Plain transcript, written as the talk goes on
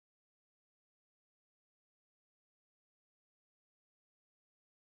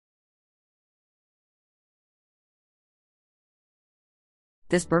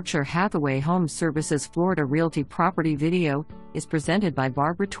This Berkshire Hathaway HomeServices Florida Realty property video is presented by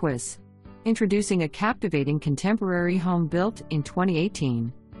Barbara Twiss. Introducing a captivating contemporary home built in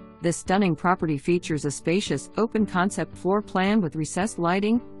 2018. This stunning property features a spacious, open-concept floor plan with recessed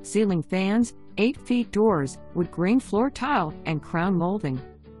lighting, ceiling fans, 8-feet doors, wood grain floor tile, and crown molding.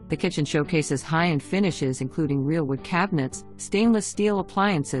 The kitchen showcases high-end finishes including real wood cabinets, stainless steel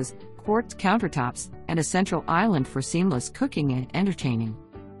appliances, quartz countertops, and a central island for seamless cooking and entertaining.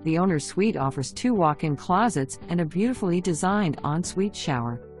 The owner's suite offers 2 walk-in closets and a beautifully designed ensuite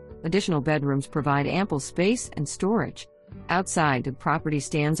shower. Additional bedrooms provide ample space and storage. Outside, the property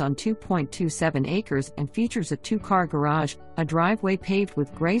stands on 2.27 acres and features a 2-car garage, a driveway paved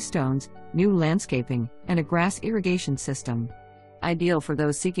with gray stones, new landscaping, and a grass irrigation system. Ideal for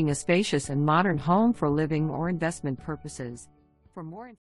those seeking a spacious and modern home for living or investment purposes. For more